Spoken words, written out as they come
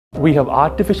We have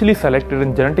artificially selected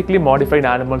and genetically modified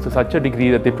animals to such a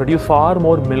degree that they produce far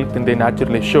more milk than they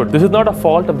naturally should. This is not a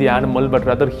fault of the animal, but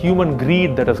rather human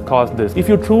greed that has caused this. If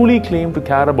you truly claim to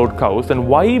care about cows, then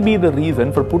why be the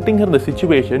reason for putting her in the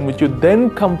situation which you then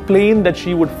complain that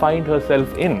she would find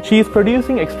herself in? She is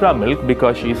producing extra milk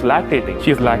because she is lactating.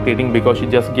 She is lactating because she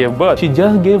just gave birth. She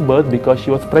just gave birth because she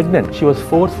was pregnant. She was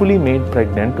forcefully made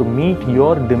pregnant to meet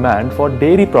your demand for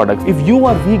dairy products. If you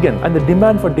are vegan and the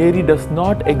demand for dairy does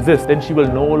not exist, then she will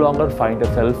no longer find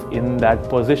herself in that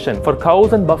position. For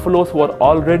cows and buffaloes who are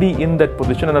already in that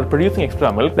position and are producing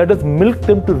extra milk, let us milk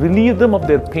them to relieve them of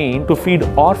their pain to feed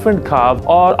orphaned calves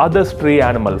or other stray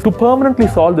animals. To permanently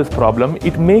solve this problem,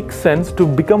 it makes sense to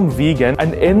become vegan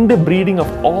and end the breeding of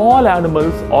all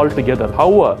animals altogether.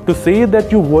 However, to say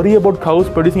that you worry about cows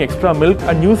producing extra milk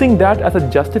and using that as a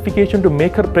justification to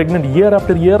make her pregnant year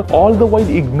after year, all the while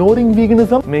ignoring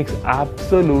veganism, makes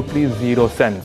absolutely zero sense.